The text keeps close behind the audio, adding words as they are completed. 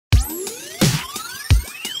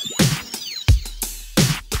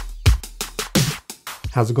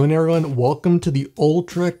How's it going, everyone? Welcome to the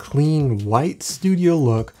ultra clean white studio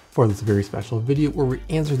look for this very special video where we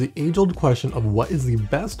answer the age-old question of what is the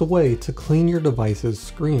best way to clean your device's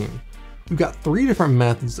screen. We've got 3 different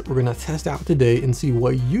methods that we're going to test out today and see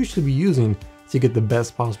what you should be using to get the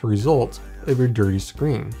best possible results of your dirty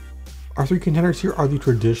screen. Our 3 contenders here are the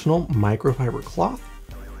traditional microfiber cloth,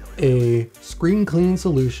 a screen cleaning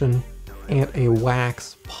solution, and a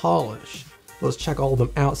wax polish. Let's check all of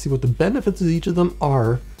them out, see what the benefits of each of them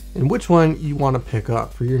are, and which one you want to pick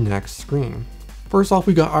up for your next screen. First off,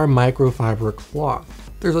 we got our microfiber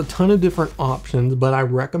cloth. There's a ton of different options, but I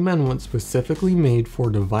recommend one specifically made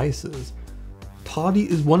for devices. Toddy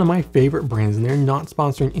is one of my favorite brands, and they're not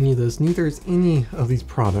sponsoring any of this, neither is any of these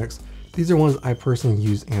products. These are ones I personally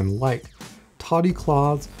use and like. Toddy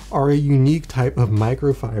cloths are a unique type of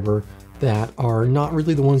microfiber that are not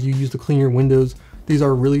really the ones you use to clean your windows. These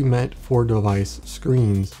are really meant for device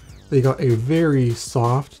screens. They got a very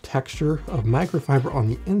soft texture of microfiber on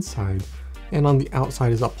the inside, and on the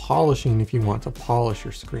outside is a polishing if you want to polish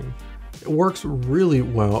your screen. It works really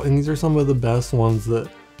well, and these are some of the best ones that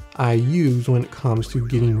I use when it comes to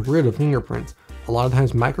getting rid of fingerprints. A lot of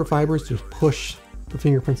times microfibers just push the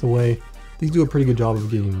fingerprints away. These do a pretty good job of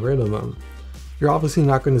getting rid of them. You're obviously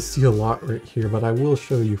not going to see a lot right here, but I will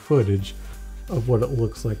show you footage of what it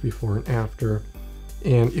looks like before and after.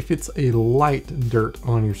 And if it's a light dirt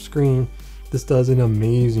on your screen, this does an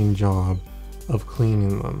amazing job of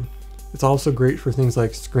cleaning them. It's also great for things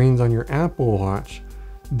like screens on your Apple Watch.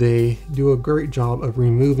 They do a great job of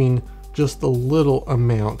removing just a little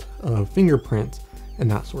amount of fingerprints and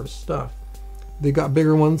that sort of stuff. They got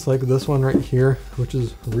bigger ones like this one right here, which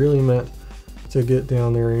is really meant to get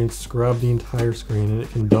down there and scrub the entire screen, and it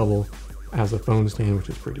can double as a phone stand, which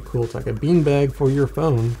is pretty cool. It's like a beanbag for your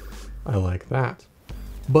phone. I like that.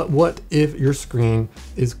 But what if your screen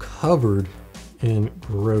is covered in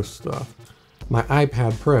gross stuff? My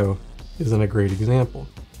iPad Pro isn't a great example.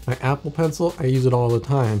 My Apple Pencil, I use it all the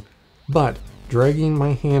time, but dragging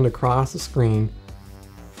my hand across the screen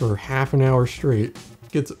for half an hour straight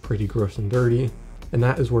gets it pretty gross and dirty, and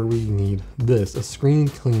that is where we need this, a screen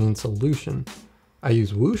cleaning solution. I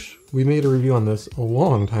use Whoosh. We made a review on this a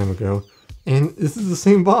long time ago, and this is the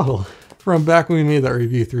same bottle from back when we made that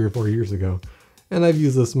review 3 or 4 years ago. And I've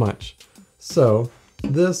used this much. So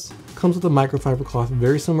this comes with a microfiber cloth,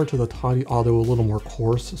 very similar to the Toddy, although a little more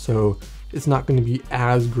coarse, so it's not going to be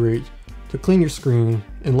as great to clean your screen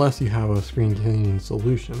unless you have a screen cleaning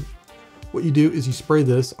solution. What you do is you spray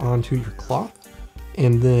this onto your cloth,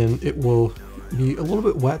 and then it will be a little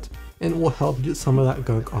bit wet, and it will help get some of that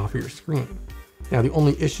gunk off of your screen. Now, the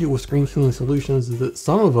only issue with screen cleaning solutions is that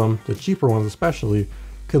some of them, the cheaper ones especially,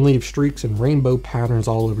 can leave streaks and rainbow patterns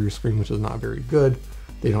all over your screen, which is not very good.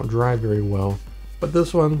 They don't dry very well, but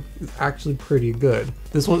this one is actually pretty good.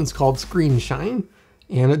 This one is called Screen Shine,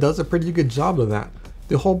 and it does a pretty good job of that.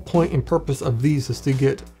 The whole point and purpose of these is to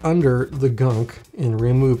get under the gunk and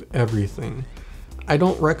remove everything. I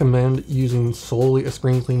don't recommend using solely a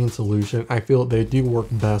screen cleaning solution. I feel they do work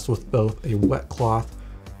best with both a wet cloth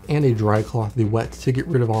and a dry cloth. The wet to get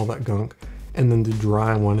rid of all that gunk, and then the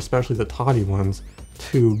dry one, especially the Toddy ones,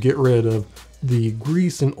 to get rid of the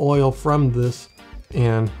grease and oil from this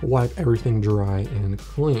and wipe everything dry and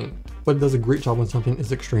clean. But it does a great job when something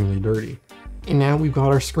is extremely dirty. And now we've got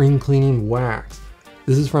our screen cleaning wax.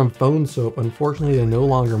 This is from Phone Soap. Unfortunately, they no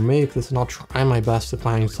longer make this, and I'll try my best to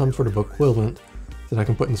find some sort of equivalent that I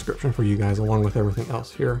can put in the description for you guys along with everything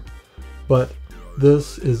else here. But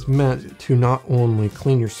this is meant to not only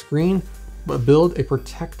clean your screen, but build a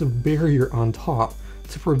protective barrier on top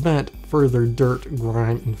to prevent further dirt,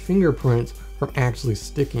 grime, and fingerprints from actually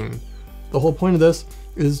sticking. The whole point of this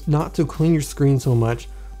is not to clean your screen so much,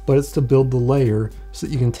 but it's to build the layer so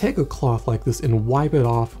that you can take a cloth like this and wipe it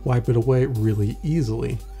off, wipe it away really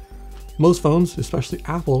easily. Most phones, especially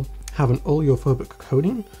Apple, have an oleophobic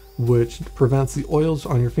coating, which prevents the oils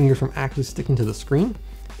on your fingers from actually sticking to the screen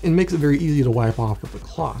and makes it very easy to wipe off with a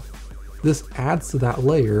cloth. This adds to that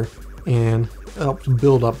layer and helps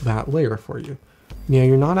build up that layer for you. Now,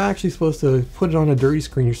 you're not actually supposed to put it on a dirty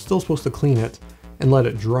screen. You're still supposed to clean it and let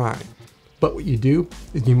it dry. But what you do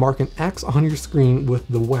is you mark an X on your screen with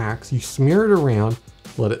the wax, you smear it around,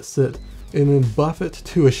 let it sit, and then buff it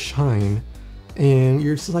to a shine. And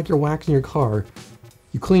you're just like you're waxing your car.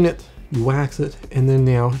 You clean it, you wax it, and then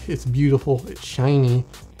now it's beautiful, it's shiny,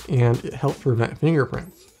 and it helps prevent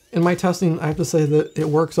fingerprints. In my testing, I have to say that it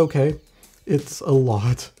works okay. It's a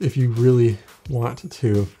lot if you really want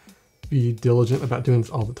to be diligent about doing this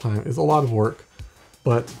all the time. It's a lot of work,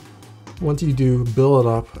 but once you do build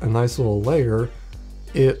up a nice little layer,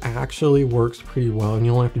 it actually works pretty well, and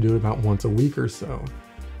you only have to do it about once a week or so.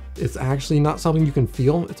 It's actually not something you can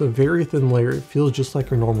feel. It's a very thin layer. It feels just like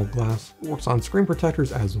your normal glass. It works on screen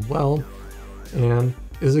protectors as well, and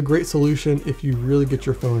is a great solution if you really get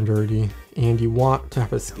your phone dirty and you want to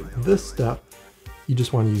have to skip this step. You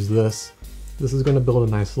just want to use this. This is going to build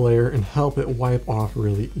a nice layer and help it wipe off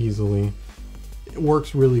really easily. It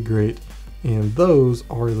works really great, and those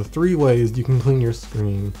are the 3 ways you can clean your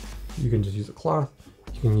screen. You can just use a cloth,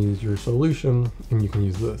 you can use your solution, and you can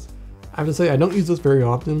use this. I have to say, I don't use this very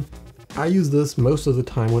often. I use this most of the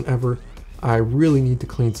time whenever I really need to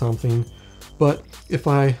clean something, but if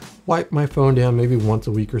I wipe my phone down maybe once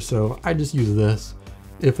a week or so, I just use this.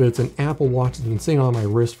 If it's an Apple Watch that's been sitting on my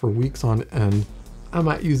wrist for weeks on end, I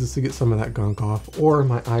might use this to get some of that gunk off, or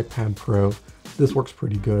my iPad Pro. This works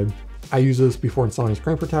pretty good. I use this before installing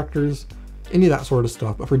screen protectors, any of that sort of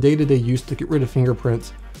stuff, but for day-to-day use to get rid of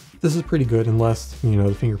fingerprints, this is pretty good unless, you know,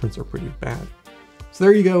 the fingerprints are pretty bad. So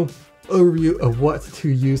there you go. Overview of what to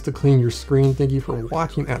use to clean your screen. Thank you for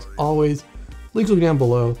watching as always. Links will be down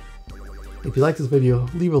below. If you like this video,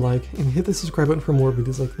 leave a like and hit the subscribe button for more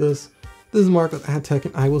videos like this. This is Mark with AdTech,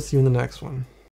 and I will see you in the next one.